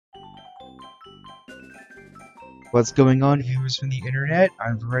What's going on, viewers from the internet?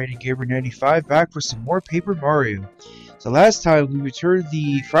 I'm Variety Gamer 95, back for some more Paper Mario. So last time we returned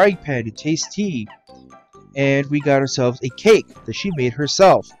the frying pan to Taste Tea, and we got ourselves a cake that she made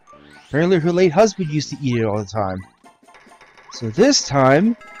herself. Apparently her late husband used to eat it all the time. So this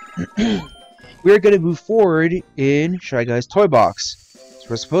time, we're going to move forward in Shy Guy's toy box. So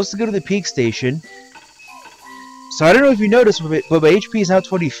we're supposed to go to the peak station. So I don't know if you noticed, but my HP is now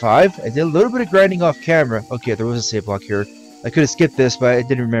 25. I did a little bit of grinding off camera. Okay, there was a save block here. I could have skipped this, but I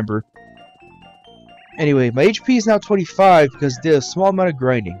didn't remember. Anyway, my HP is now 25 because I did a small amount of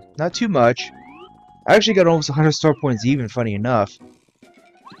grinding. Not too much. I actually got almost 100 star points even, funny enough.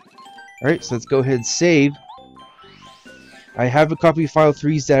 Alright, so let's go ahead and save. I have a copy of File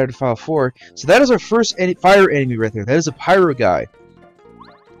 3's data to File 4. So that is our first fire enemy right there. That is a pyro guy.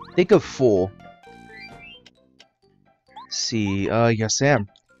 Think of Fool. See, yes, Sam.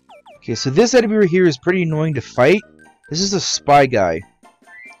 Okay, so this enemy right here is pretty annoying to fight. This is a spy guy.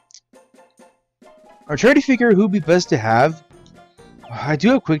 I'm trying to figure out who would be best to have. I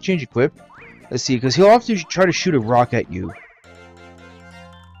do have quick change equipped. Let's see, because he'll often try to shoot a rock at you.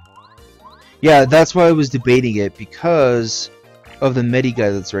 Yeah, that's why I was debating it, because of the Medi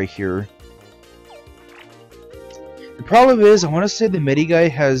guy that's right here. The problem is, I want to say the Medi guy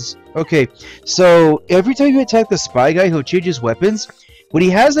has... Okay, so every time you attack the spy guy, he'll change his weapons. When he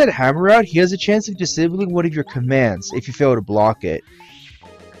has that hammer out, he has a chance of disabling one of your commands if you fail to block it.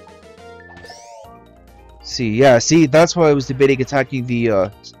 See, yeah, see, that's why I was debating attacking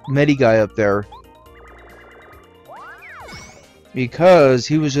the Medi guy up there. Because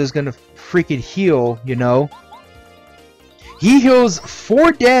he was just gonna freaking heal, you know. He heals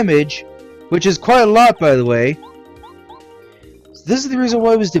 4 damage, which is quite a lot, by the way. This is the reason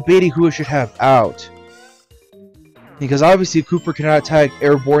why I was debating who I should have out. Because obviously Cooper cannot attack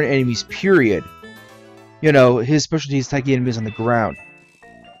airborne enemies, period. You know, his specialty is attacking enemies on the ground.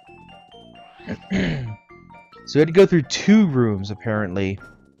 So we had to go through 2 rooms, apparently.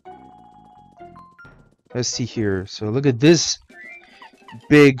 Let's see here. So look at this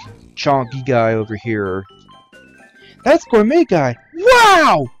big, chonky guy over here. That's Gourmet Guy.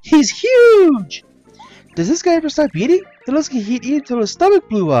 Wow! He's huge! Does this guy ever stop eating? It looks like he'd eat until his stomach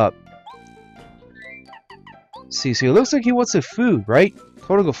blew up. See, so it looks like he wants some food, right?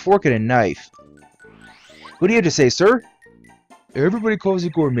 Holding a fork and a knife. What do you have to say, sir? Everybody calls you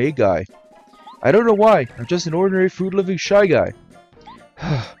Gourmet Guy. I don't know why. I'm just an ordinary food-loving shy guy.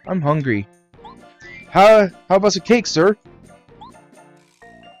 I'm hungry. How about some cake, sir?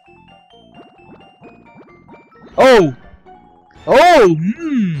 Oh! Oh!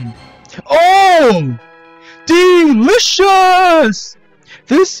 Oh! Delicious!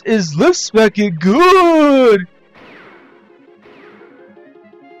 This is Li'l Sparky good!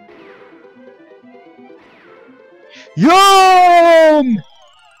 Yum!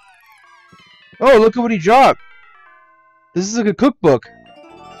 Oh, look at what he dropped. This is like a cookbook.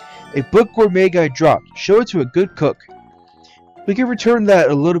 A book Gourmet Guy dropped. Show it to a good cook. We can return that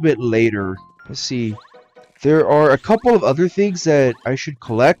a little bit later. Let's see. There are a couple of other things that I should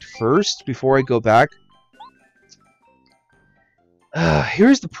collect first before I go back.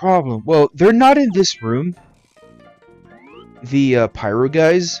 Here's the problem. Well, they're not in this room. The pyro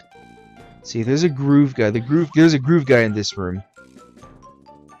guys. See, there's a groove guy. There's a groove guy in this room.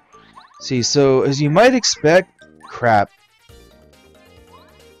 See, so as you might expect, crap.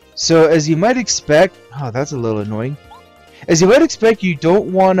 So as you might expect, oh, that's a little annoying. As you might expect, you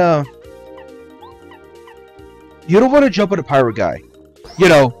don't wanna jump on a pyro guy, you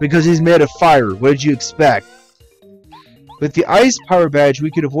know, because he's made of fire. What did you expect? With the ice power badge, we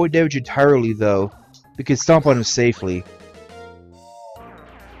could avoid damage entirely, though. We could stomp on him safely.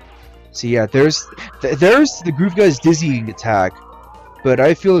 So yeah, there's the groove guy's dizzying attack. But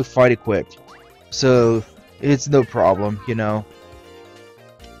I feel fight equipped, so it's no problem, you know.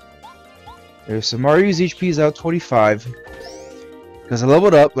 There's some Mario's HP is out 25 because I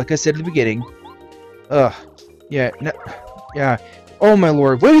leveled up, like I said at the beginning. Ugh, yeah, no, yeah. Oh my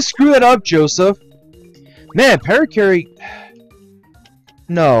lord, way to screw that up, Joseph. Man, Paracarry.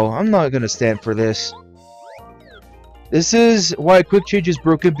 No, I'm not gonna stand for this. This is why quick change is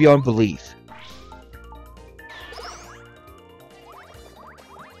broken beyond belief.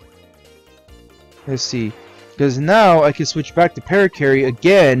 Let's see, because now I can switch back to Paracarry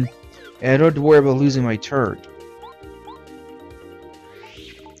again, and I don't have to worry about losing my turn.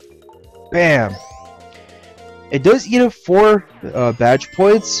 Bam! It does eat up 4 badge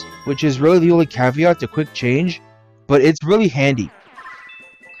points, which is really the only caveat to quick change, but it's really handy.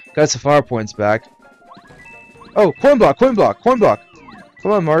 Got some fire points back. Oh, coin block, coin block, coin block!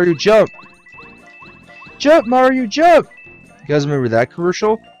 Come on, Mario, jump! Jump, Mario, jump! You guys remember that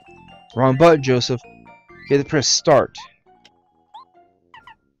commercial? Wrong button, Joseph. You have to press start.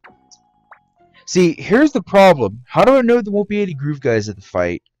 See, here's the problem. How do I know there won't be any groove guys at the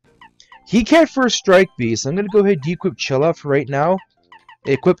fight? He can't first strike me, so I'm going to go ahead and de-equip Chill Out for right now.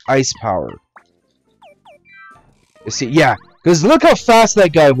 Equip Ice Power. You see, yeah, because look how fast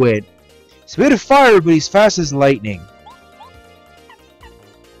that guy went. He's made of fire, but he's fast as lightning.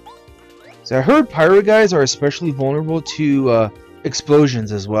 So I heard Pyro guys are especially vulnerable to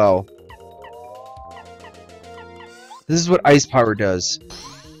explosions as well. This is what Ice Power does.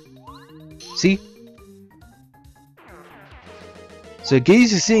 See? So it gets you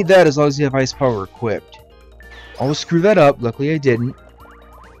to see that as long as you have Ice Power equipped. Almost screw that up. Luckily I didn't.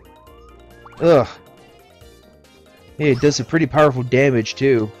 Ugh. Hey, it does some pretty powerful damage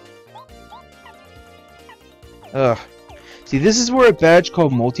too. Ugh. See, this is where a badge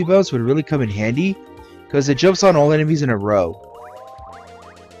called Multi-Bounce would really come in handy, because it jumps on all enemies in a row.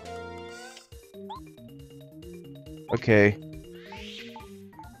 Okay.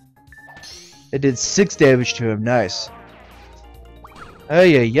 It did 6 damage to him. Nice. Oh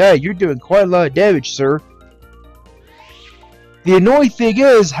yeah, you're doing quite a lot of damage, sir. The annoying thing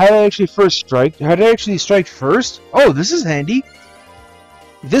is, how did I actually strike first? Oh, this is handy.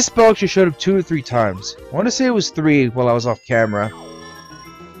 This spell actually showed up 2 or 3 times. I want to say it was 3 while I was off camera.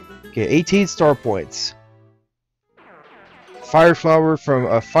 Okay, 18 star points. Fire flower from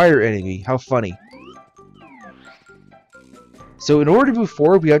a fire enemy. How funny. So in order to move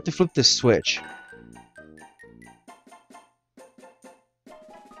forward, we have to flip this switch.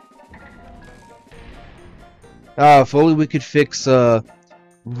 Ah, if only we could fix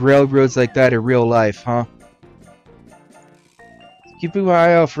railroads like that in real life, huh? Keeping my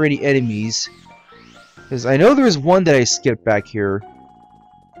eye out for any enemies. Because I know there's one that I skipped back here.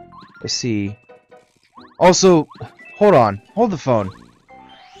 Let's see. Also, hold on. Hold the phone.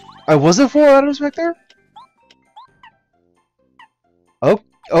 I wasn't 4 items back there? Oh,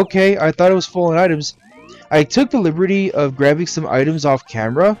 okay. I thought it was full on items. I took the liberty of grabbing some items off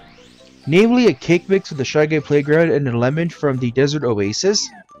camera. Namely, a cake mix with the Shy Guy Playground and a lemon from the Desert Oasis.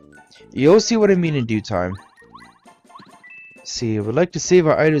 You'll see what I mean in due time. See, I would like to save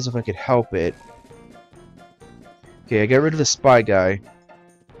our items if I could help it. Okay, I got rid of the spy guy.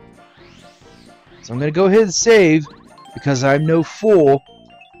 So I'm gonna go ahead and save, because I'm no fool.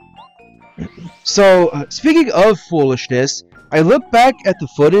 So, speaking of foolishness, I look back at the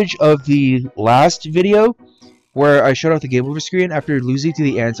footage of the last video, where I shut off the game over screen after losing to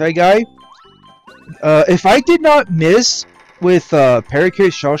the anti-guy. If I did not miss with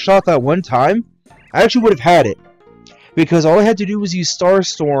Parakarry's Shell Shot that one time, I actually would have had it. Because all I had to do was use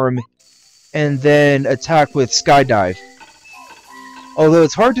Starstorm and then attack with Skydive. Although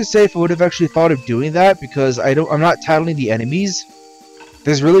it's hard to say if I would have actually thought of doing that, because I'm not tattling the enemies.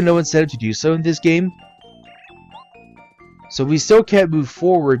 There's really no incentive to do so in this game. So we still can't move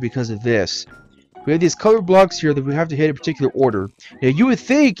forward because of this. We have these color blocks here that we have to hit in a particular order. Now you would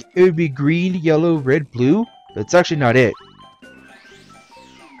think it would be green, yellow, red, blue, but it's actually not it.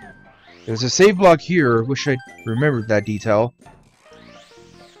 There's a save block here. Wish I remembered that detail.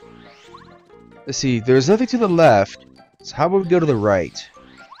 Let's see. There's nothing to the left. So how about we go to the right?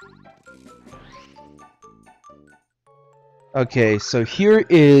 Okay, so here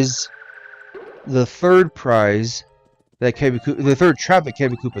is the third prize that the third trap that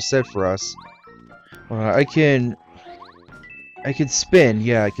Kabby Koopa set for us. I can spin.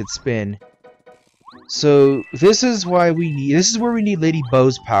 Yeah, I can spin. So this is why we need. This is where we need Lady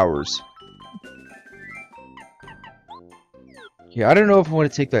Bow's powers. Yeah, I don't know if I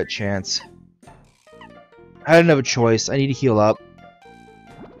want to take that chance. I didn't have a choice. I need to heal up.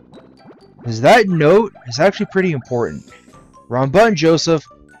 Because that note is actually pretty important. Wrong button, Joseph.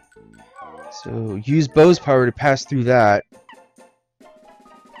 So use Bow's power to pass through that.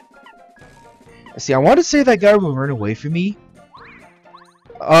 See, I want to say that guy will run away from me.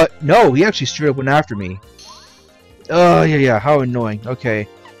 No, he actually straight up went after me. Oh, yeah, how annoying. Okay.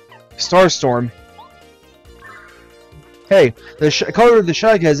 Starstorm. Hey, the color of the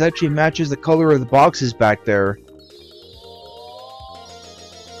Shy Guys actually matches the color of the boxes back there.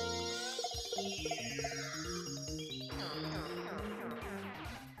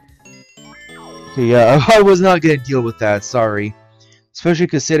 Okay, yeah, I was not going to deal with that, sorry. Especially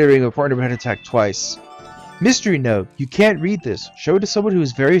considering a partner had attacked twice. Mystery note. You can't read this. Show it to someone who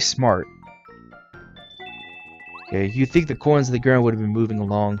is very smart. Okay, you think the coins on the ground would have been moving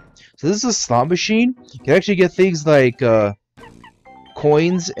along. So this is a slot machine. You can actually get things like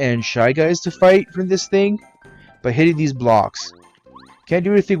coins and Shy Guys to fight from this thing by hitting these blocks. Can't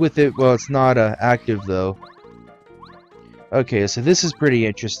do anything with it. Well, it's not active though. Okay, so this is pretty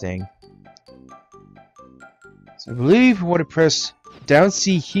interesting. So I believe we want to press down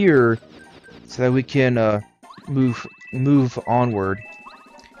C here so that we can move onward.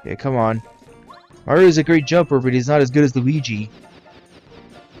 Yeah, come on. Mario is a great jumper, but he's not as good as Luigi.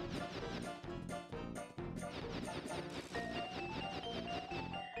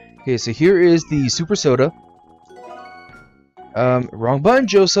 Okay, so here is the Super Soda. Wrong button,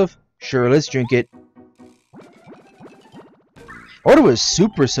 Joseph. Sure, let's drink it. What do a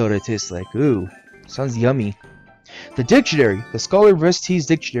Super Soda taste like? Ooh, sounds yummy. The dictionary. The Scholar Resti's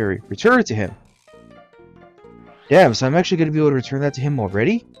dictionary. Return it to him. Damn, so I'm actually going to be able to return that to him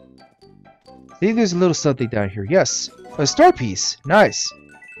already? I think there's a little something down here. Yes, a star piece. Nice.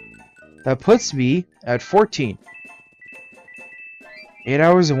 That puts me at 14. 8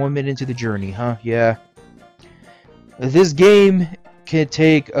 hours and 1 minute into the journey, huh? Yeah. This game can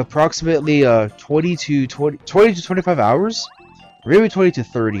take approximately 20 to 25 hours? Maybe 20 to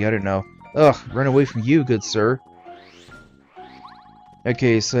 30, I don't know. Ugh, run away from you, good sir.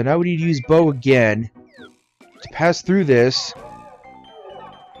 Okay, so now we need to use bow again to pass through this.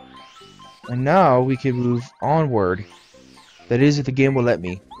 And now we can move onward. That is, if the game will let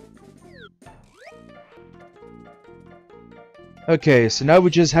me. Okay, so now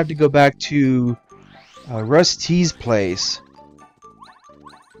we just have to go back to Rusty's place.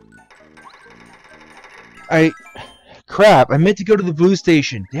 Crap, I meant to go to the blue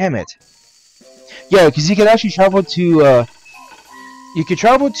station. Damn it. Yeah, because you can actually travel to, you can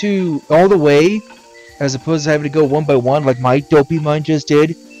travel to all the way, as opposed to having to go one by one, like my dopey mind just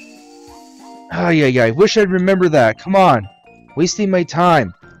did. Oh, yeah, I wish I'd remember that. Come on. Wasting my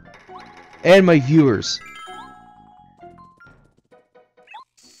time. And my viewers.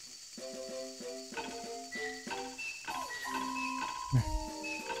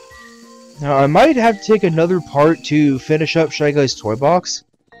 Now, I might have to take another part to finish up Shy Guy's Toy Box.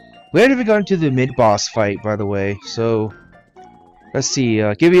 We haven't even gotten to the mid-boss fight, by the way, so... Let's see,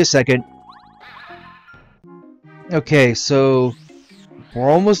 give me a second. Okay, so...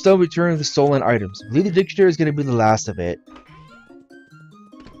 We're almost done returning the stolen items. I believe the dictionary is going to be the last of it.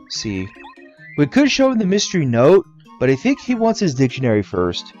 Let's see. We could show him the mystery note, but I think he wants his dictionary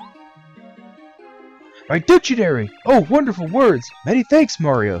first. My dictionary! Oh, wonderful words! Many thanks,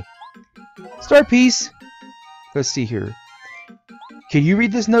 Mario! Star piece! Let's see here. Can you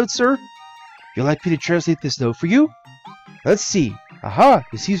read this note, sir? You'd like me to translate this note for you? Let's see. Aha!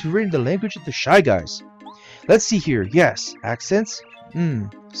 It seems we're reading the language of the Shy Guys. Let's see here. Yes. Accents?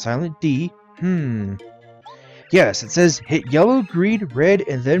 Silent D. Yes, it says hit yellow, green, red,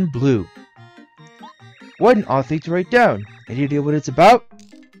 and then blue. What an odd thing to write down. Any idea what it's about?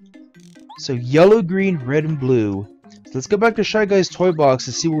 So yellow, green, red, and blue. So let's go back to Shy Guy's Toy Box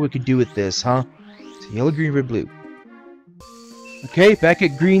and see what we can do with this, huh? So yellow, green, red, blue. Okay, back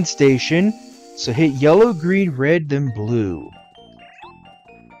at Green Station. So hit yellow, green, red, then blue.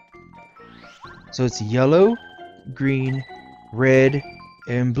 So it's yellow, green, red,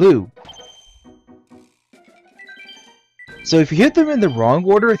 and blue. So if you hit them in the wrong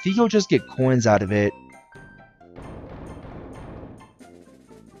order, I think you'll just get coins out of it.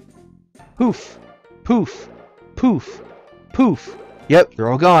 Poof, poof, poof, poof. Yep, they're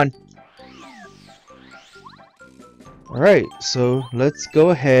all gone. Alright, so let's go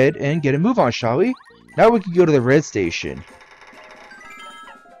ahead and get a move on, shall we? Now we can go to the red station.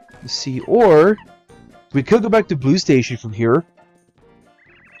 Let's see, or we could go back to blue station from here.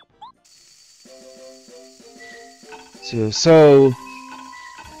 So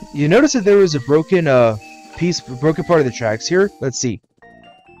you notice that there was a broken broken part of the tracks here. Let's see.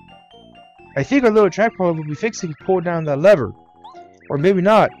 I think our little track problem will be fixed if we pull down that lever, or maybe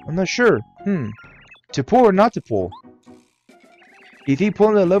not. I'm not sure. To pull or not to pull? Do you think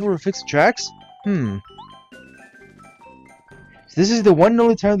pulling the lever will fix the tracks? So this is the one and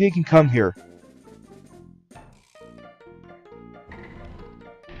only time that you can come here.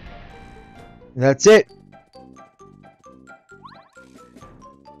 And that's it.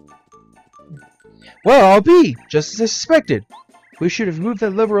 Well, I'll be just as I suspected. We should have moved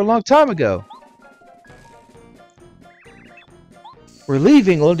that lever a long time ago. We're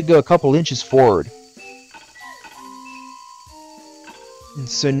leaving only to go a couple inches forward. And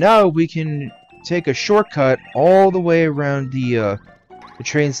so now we can take a shortcut all the way around the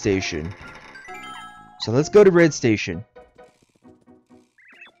train station. So let's go to Red Station.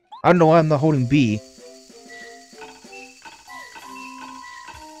 I don't know why I'm not holding B.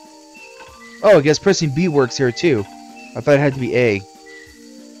 Oh, I guess pressing B works here too. I thought it had to be A.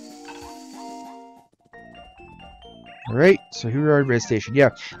 Alright, So here we are at Red Station. Yeah,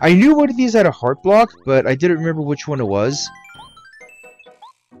 I knew one of these had a heart block, but I didn't remember which one it was.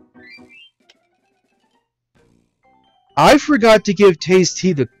 I forgot to give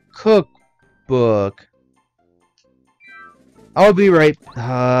Tasty the cookbook. I'll be right...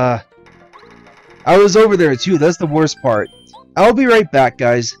 I was over there too, that's the worst part. I'll be right back,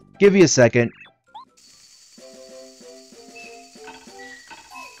 guys. Give me a second.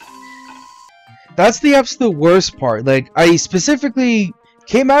 That's the absolute worst part. Like, I specifically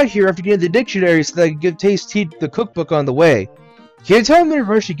came out here after getting the dictionary so that I could give Tasty the cookbook on the way. Can you tell me to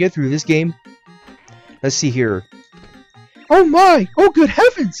rush to get through this game? Let's see here. Oh my! Oh good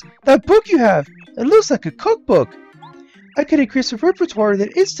heavens! That book you have! It looks like a cookbook! I could increase the repertoire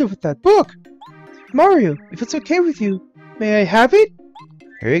that instant with that book! Mario, if it's okay with you, may I have it?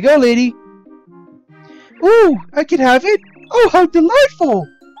 Here you go, lady! Ooh! I can have it? Oh, how delightful!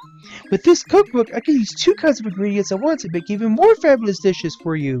 With this cookbook, I can use 2 kinds of ingredients at once and make even more fabulous dishes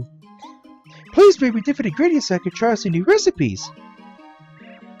for you. Please bring me different ingredients so I can try some new recipes.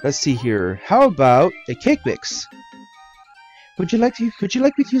 Let's see here. How about a cake mix? Would you like me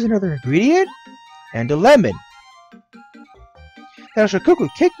to use another ingredient? And a lemon. Now I shall cook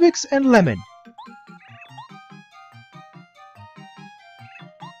with cake mix and lemon.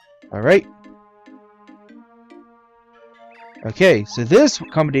 Alright. Okay, so this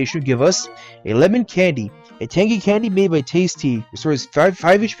combination will give us a lemon candy. A tangy candy made by Tasty. Restores 5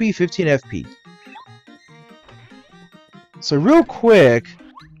 HP, 15 FP. So real quick,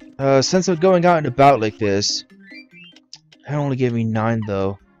 since I'm going out and about like this, that only gave me 9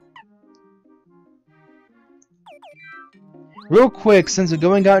 though. Real quick, since I'm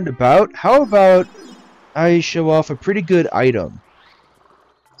going out and about, how about I show off a pretty good item?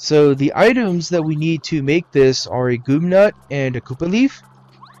 So the items that we need to make this are a Goom Nut and a Koopa Leaf.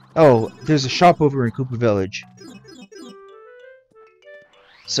 Oh, there's a shop over in Koopa Village.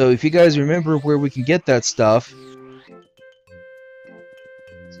 So if you guys remember where we can get that stuff...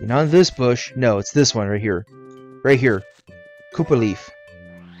 See, not in this bush. No, it's this one right here. Right here. Koopa Leaf.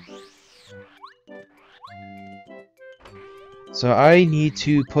 So I need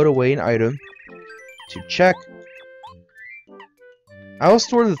to put away an item to check. I'll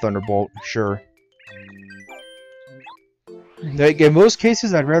store the Thunderbolt, sure. Like, in most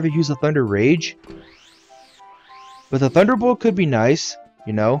cases, I'd rather use a Thunder Rage. But the Thunderbolt could be nice,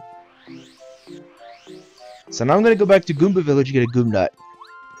 you know? So now I'm gonna go back to Goomba Village and get a Goom Nut.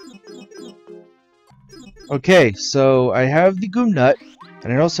 Okay, so I have the Goom Nut,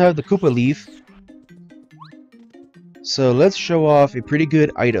 and I also have the Koopa Leaf. So let's show off a pretty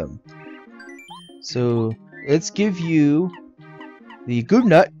good item. So let's give you the Goom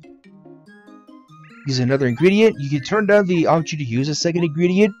Nut. Use another ingredient. You can turn down the option to use a second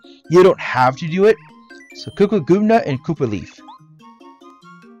ingredient. You don't have to do it. So cook with Goom Nut and Koopa Leaf.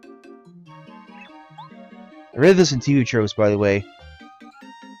 I read this in TV tropes, by the way.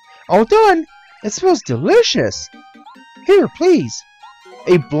 All done! It smells delicious! Here, please!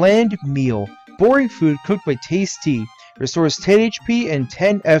 A bland meal. Boring food cooked by Tasty. Restores 10 HP and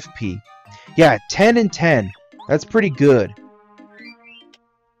 10 FP. Yeah, 10 and 10. That's pretty good.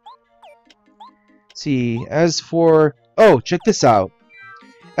 See, as for... Oh, check this out.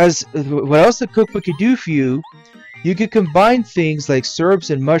 As what else the cookbook can do for you, you can combine things like syrups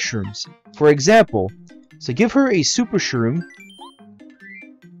and mushrooms. For example, so give her a super shroom,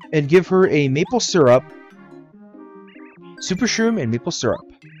 and give her a maple syrup. Super shroom and maple syrup.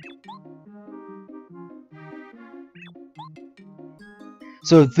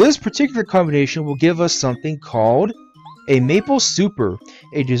 So this particular combination will give us something called a Maple Super,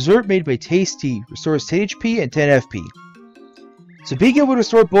 a dessert made by Tasty, restores 10 HP and 10 FP. So being able to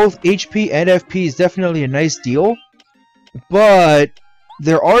restore both HP and FP is definitely a nice deal, but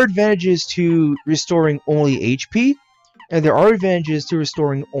there are advantages to restoring only HP, and there are advantages to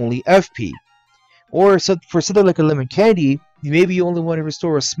restoring only FP. Or for something like a lemon candy, maybe you only want to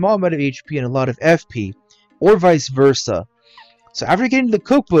restore a small amount of HP and a lot of FP, or vice versa. So after getting the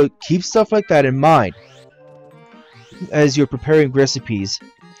cookbook, keep stuff like that in mind as you're preparing recipes.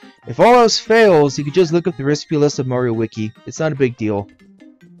 If all else fails, you can just look up the recipe list of Mario Wiki. It's not a big deal.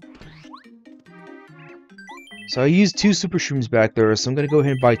 So I used 2 super shrooms back there, so I'm going to go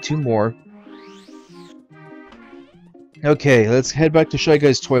ahead and buy 2 more. Okay, let's head back to Shy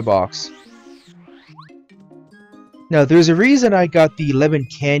Guy's toy box. Now, there's a reason I got the lemon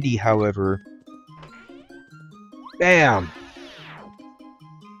candy, however. Bam!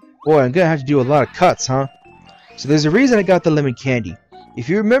 Boy, I'm going to have to do a lot of cuts, huh? So there's a reason I got the lemon candy. If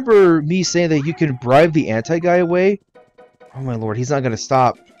you remember me saying that you can bribe the anti-guy away... Oh my lord, he's not going to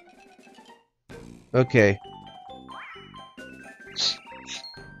stop. Okay.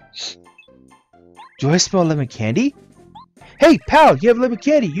 Do I smell lemon candy? Hey, pal, you have lemon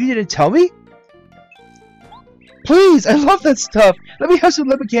candy. You didn't tell me? Please, I love that stuff. Let me have some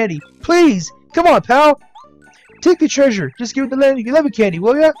lemon candy. Please. Come on, pal. Take the treasure. Just give me the lemon candy,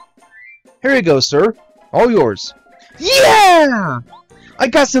 will ya? Here you go, sir. All yours. Yeah! I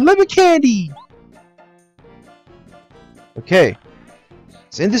got some lemon candy! Okay.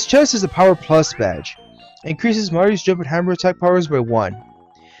 So in this chest is a Power Plus badge. It increases Mario's jump and hammer attack powers by 1.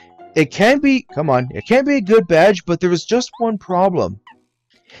 It can be... Come on. It can be a good badge, but there is just one problem.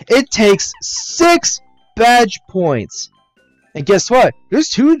 It takes 6 badge points. And guess what? There's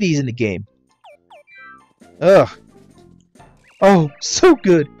 2 of these in the game. Ugh. Oh, so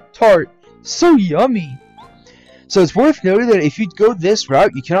good. Tart. So yummy. So it's worth noting that if you go this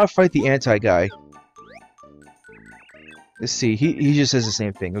route, you cannot fight the anti-guy. Let's see. He just says the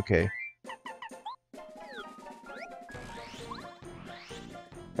same thing. Okay.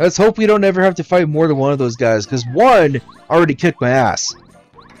 Let's hope we don't ever have to fight more than one of those guys, because one already kicked my ass.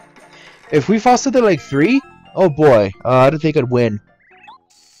 If we fought something like 3, oh boy, I don't think I'd win.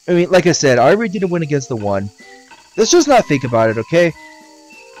 I mean, like I said, I already didn't win against the 1. Let's just not think about it, okay?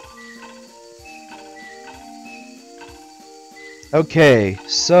 Okay,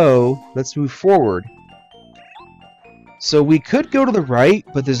 so let's move forward. So we could go to the right,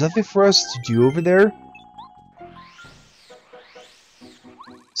 but there's nothing for us to do over there.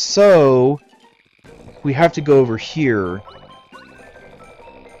 So we have to go over here.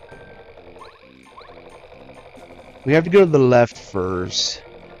 We have to go to the left first.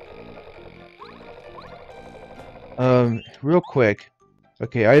 Real quick.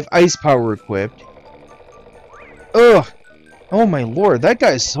 Okay, I have ice power equipped. Ugh! Oh my lord, that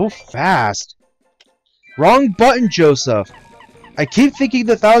guy is so fast! Wrong button, Joseph! I keep thinking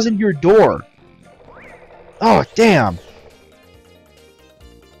the 1,000-year door! Oh, damn!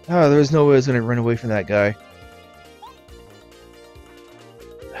 Oh, there's no way I was gonna run away from that guy.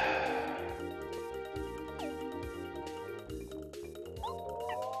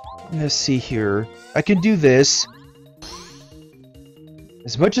 Let's see here. I can do this.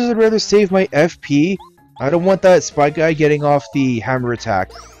 As much as I'd rather save my FP, I don't want that spy guy getting off the hammer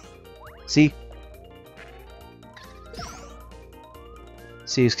attack. See?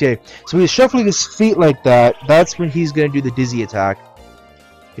 See, okay. So he's shuffling his feet like that. That's when he's gonna do the dizzy attack.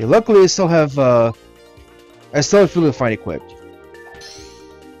 Okay, luckily I still have Really Fine equipped.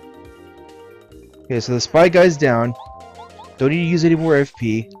 Okay, so the spy guy's down. Don't need to use any more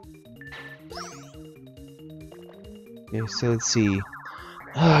FP. Okay, so let's see.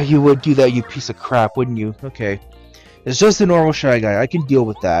 Ah, you would do that, you piece of crap, wouldn't you? Okay. It's just a normal Shy Guy. I can deal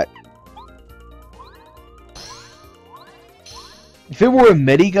with that. If it were a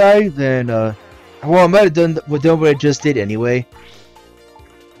Medi guy, then, well, I might have done what I just did anyway.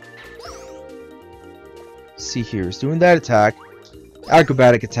 Let's see here. It's doing that attack.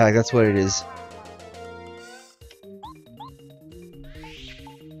 Acrobatic attack, that's what it is.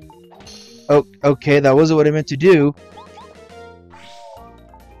 Oh, okay, that wasn't what I meant to do.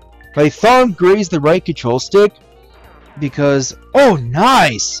 My thumb grazed the right control stick because... Oh,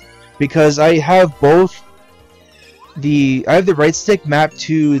 nice! Because I have both the... I have the right stick mapped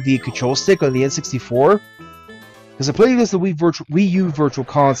to the control stick on the N64. Because I'm playing this on the Wii U Virtual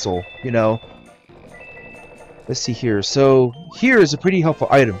Console, you know. Let's see here. So, here is a pretty helpful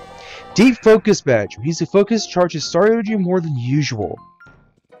item. Deep Focus Badge. When using focus, charges star energy more than usual.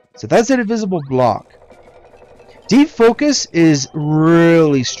 So that's an invisible block. Deep Focus is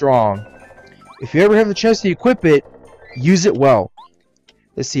really strong. If you ever have the chance to equip it, use it well.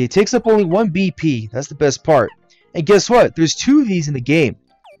 Let's see, it takes up only 1 BP. That's the best part. And guess what? There's 2 of these in the game.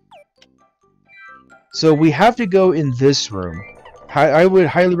 So we have to go in this room. I would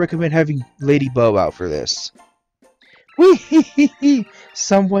highly recommend having Lady Bo out for this. Wee-hee-hee-hee!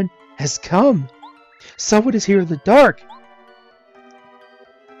 Someone has come. Someone is here in the dark.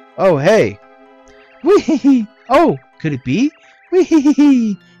 Oh, hey. Wee-hee-hee! Oh, could it be?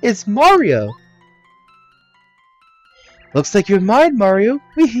 Wee-hee-hee-hee! It's Mario! Looks like you're mine, Mario!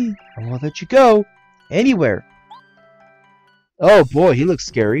 Wee-hee! I won't let you go. Anywhere. Oh boy, he looks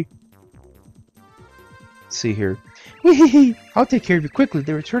scary. Let's see here. Wee-hee-hee! I'll take care of you quickly.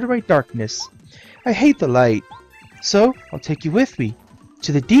 They return to my darkness. I hate the light. So, I'll take you with me.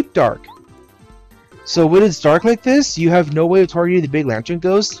 To the deep dark. So when it's dark like this, you have no way of targeting the big lantern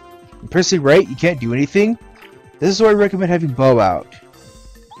ghost. And pressing right, you can't do anything. This is why I recommend having Bo out.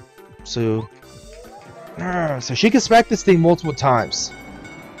 So she can smack this thing multiple times.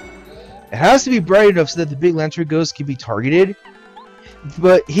 It has to be bright enough so that the big lantern ghost can be targeted.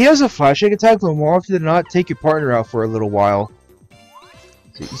 But he has a flashlight attack that will more often than not take your partner out for a little while.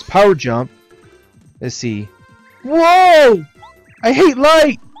 So use power jump. Let's see. Whoa! I hate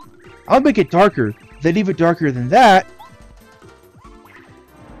light! I'll make it darker. Then even darker than that.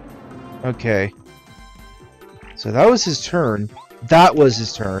 Okay. So that was his turn. That was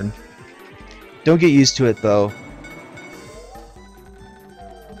his turn. Don't get used to it, though.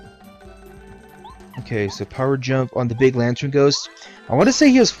 Okay, so power jump on the big lantern ghost. I want to say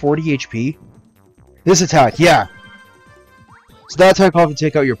he has 40 HP. This attack, yeah. So that attack will have to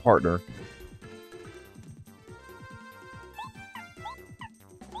take out your partner.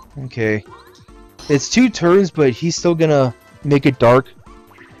 Okay. It's 2 turns, but he's still gonna make it dark.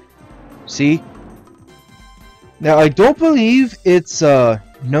 See? Now, I don't believe it's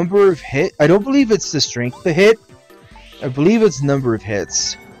number of hit. I don't believe it's the strength of the hit. I believe it's number of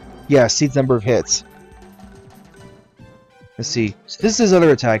hits. Yeah, see, it's number of hits. Let's see. So this is his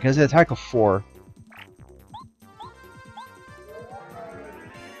other attack. He has an attack of 4.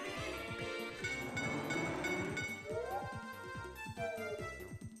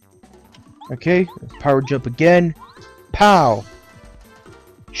 Okay, power jump again. Pow!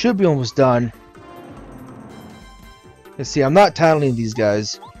 Should be almost done. Let's see, I'm not tattling these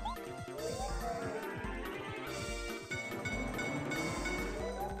guys.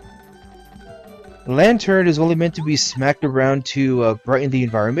 The lantern is only meant to be smacked around to brighten the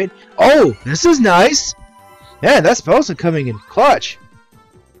environment. Oh, this is nice! Man, that spell's coming in clutch.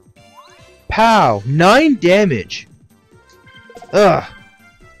 Pow! 9 damage. Ugh.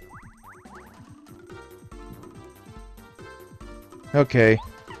 Okay.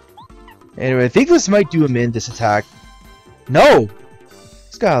 Anyway, I think this might do him in, this attack. No!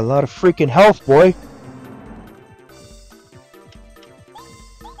 He's got a lot of freaking health, boy.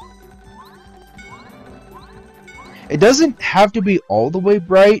 It doesn't have to be all the way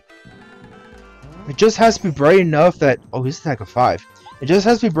bright. It just has to be bright enough that... Oh, he's attack of 5. It just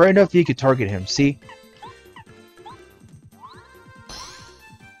has to be bright enough that you can target him, see?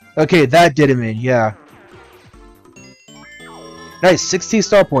 Okay, that did him in, yeah. Nice, 16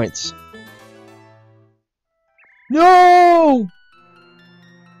 star points. No!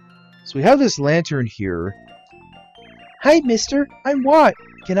 So we have this lantern here. Hi, mister. I'm Watt.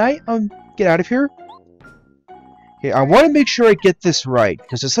 Can I, get out of here? Okay, I want to make sure I get this right,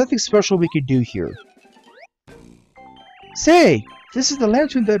 because there's something special we can do here. Say, this is the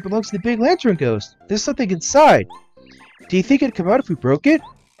lantern that belongs to the big lantern ghost. There's something inside. Do you think it'd come out if we broke it?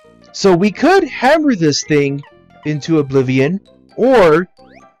 So we could hammer this thing into oblivion, or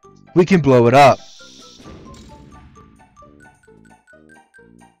we can blow it up.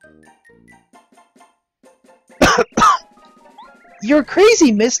 You're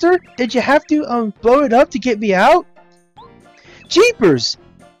crazy, mister! Did you have to, blow it up to get me out? Jeepers!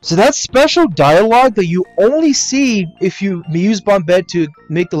 So that's special dialogue that you only see if you use Bombette to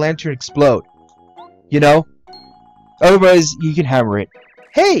make the lantern explode. You know? Otherwise, you can hammer it.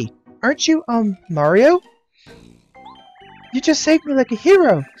 Hey! Aren't you, Mario? You just saved me like a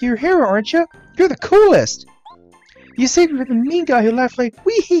hero. You're a hero, aren't you? You're the coolest! You saved me from the mean guy who laughed like,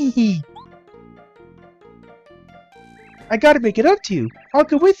 wee-hee-hee! I gotta make it up to you. I'll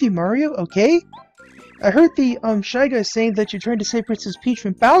go with you, Mario, okay? I heard the, Shy Guy saying that you're trying to save Princess Peach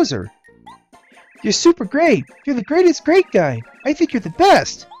from Bowser. You're super great. You're the greatest great guy. I think you're the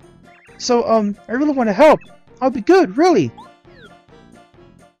best. So, I really want to help. I'll be good, really.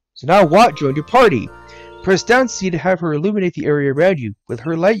 So now Watt joined your party. Press down C to have her illuminate the area around you. With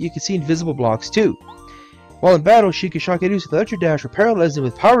her light, you can see invisible blocks, too. While in battle, she can shock enemies with Electro Dash or paralyze them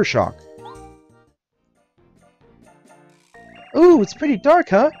with Power Shock. Ooh, it's pretty dark,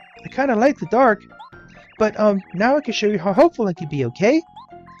 huh? I kinda like the dark. But, now I can show you how helpful I can be, okay?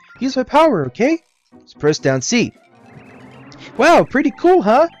 Use my power, okay? Just press down C. Wow, pretty cool,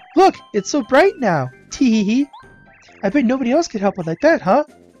 huh? Look, it's so bright now. Tee-hee-hee. I bet nobody else can help it like that, huh?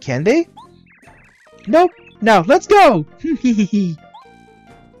 Can they? Nope. Now, let's go! Hee-hee-hee.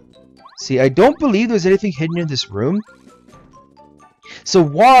 See, I don't believe there's anything hidden in this room. So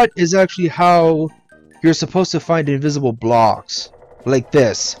Watt is actually how you're supposed to find invisible blocks. Like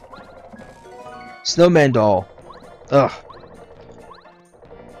this. Snowman doll. Ugh.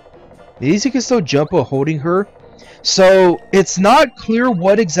 These you can still jump while holding her. So, it's not clear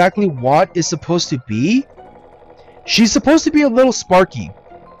what exactly Watt is supposed to be. She's supposed to be a Li'l Sparky.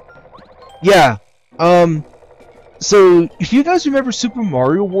 Yeah. So, if you guys remember Super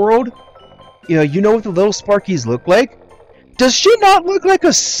Mario World, you know what the Li'l Sparkies look like? Does she not look like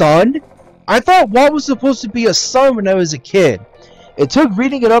a sun? I thought Watt was supposed to be a sun when I was a kid. It took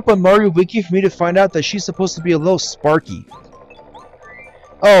reading it up on Mario Wiki for me to find out that she's supposed to be a Li'l Sparky.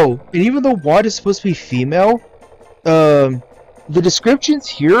 Oh, and even though Watt is supposed to be female, the descriptions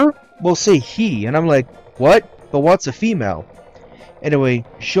here will say he, and I'm like, what? But Watt's a female. Anyway,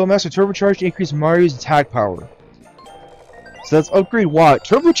 show Master Turbocharge to increase Mario's attack power. So let's upgrade Watt.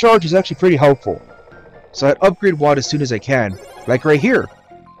 Turbocharge is actually pretty helpful. So I'd upgrade Watt as soon as I can. Like right here.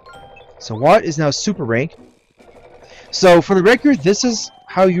 So Watt is now super rank. So for the record, this is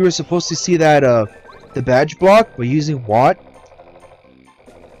how you were supposed to see that the badge block by using Watt.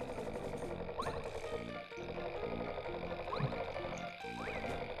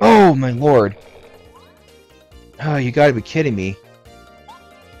 Oh my lord. Oh, you gotta be kidding me.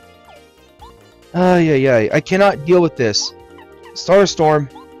 Yeah. I cannot deal with this. Star Storm.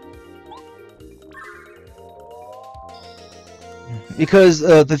 Because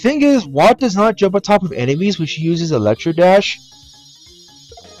the thing is, Watt does not jump on top of enemies when she uses Electro Dash.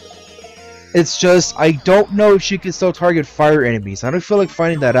 It's just, I don't know if she can still target fire enemies. I don't feel like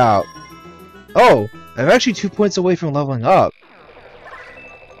finding that out. Oh, I'm actually 2 points away from leveling up.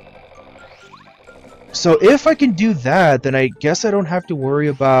 So if I can do that, then I guess I don't have to worry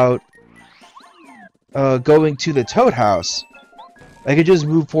about going to the Toad House. I could just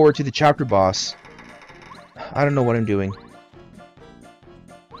move forward to the chapter boss. I don't know what I'm doing.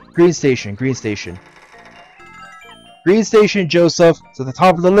 Green Station, Green Station. Green Station, Joseph. It's at the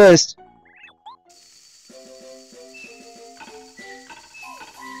top of the list.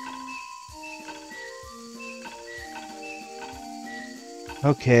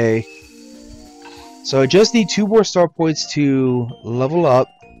 Okay. So I just need 2 more star points to level up.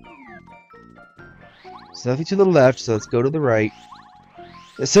 There's nothing to the left, so let's go to the right.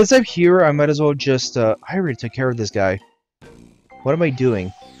 Since I'm here, I might as well just... I already took care of this guy. What am I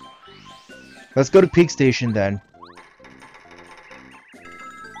doing? Let's go to Peak Station then.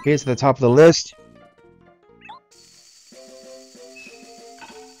 Okay, it's at the top of the list.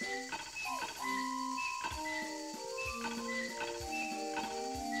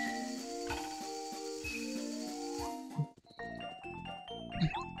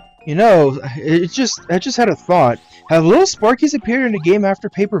 You know, I just had a thought. Have Li'l Sparkies appeared in a game after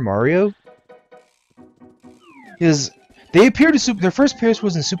Paper Mario? Because they appeared in their first appearance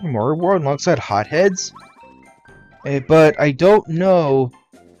was in Super Mario World alongside Hotheads. But I don't know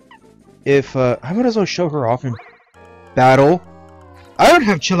if I might as well show her off in battle. I don't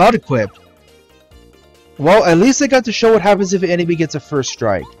have Chill Out equipped. Well, at least I got to show what happens if an enemy gets a first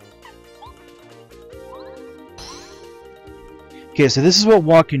strike. Okay, so this is what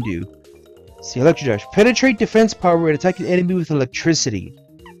Watt can do. Let's see, Electro Dash. Penetrate defense power and attack an enemy with electricity.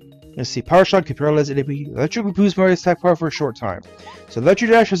 Let's see, Power Shot can paralyze an enemy. Electric boost Mario's attack power for a short time. So Electro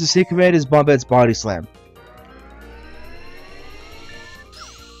Dash has the same command as Bombette's Body Slam.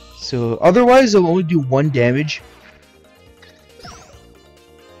 So otherwise, it'll only do 1 damage.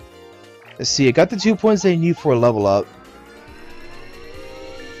 Let's see, I got the 2 points I need for a level up.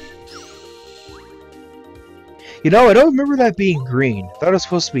 You know, I don't remember that being green. I thought it was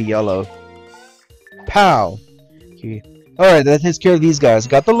supposed to be yellow. Pow! Okay. Alright, that takes care of these guys.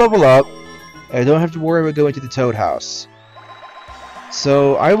 Got the level up. And I don't have to worry about going to the Toad House.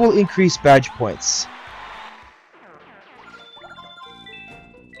 So, I will increase badge points.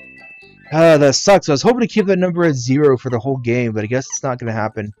 That sucks. I was hoping to keep that number at 0 for the whole game, but I guess it's not going to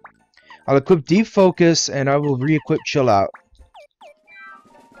happen. I'll equip Deep Focus, and I will re-equip Chill Out.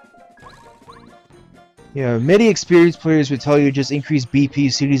 Yeah, many experienced players would tell you just increase BP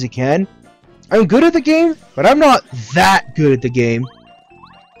as soon as you can. I'm good at the game, but I'm not that good at the game.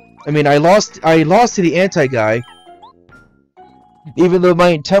 I mean, I lost to the anti-guy. Even though my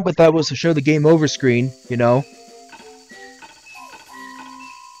intent with that was to show the game over screen, you know.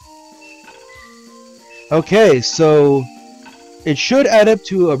 Okay, so it should add up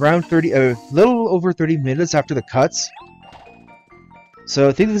to around a little over 30 minutes after the cuts. So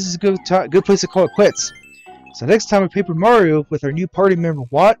I think this is a good place to call it quits. So next time on Paper Mario with our new party member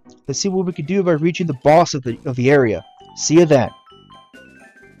Watt, let's see what we can do by reaching the boss of the area. See you then.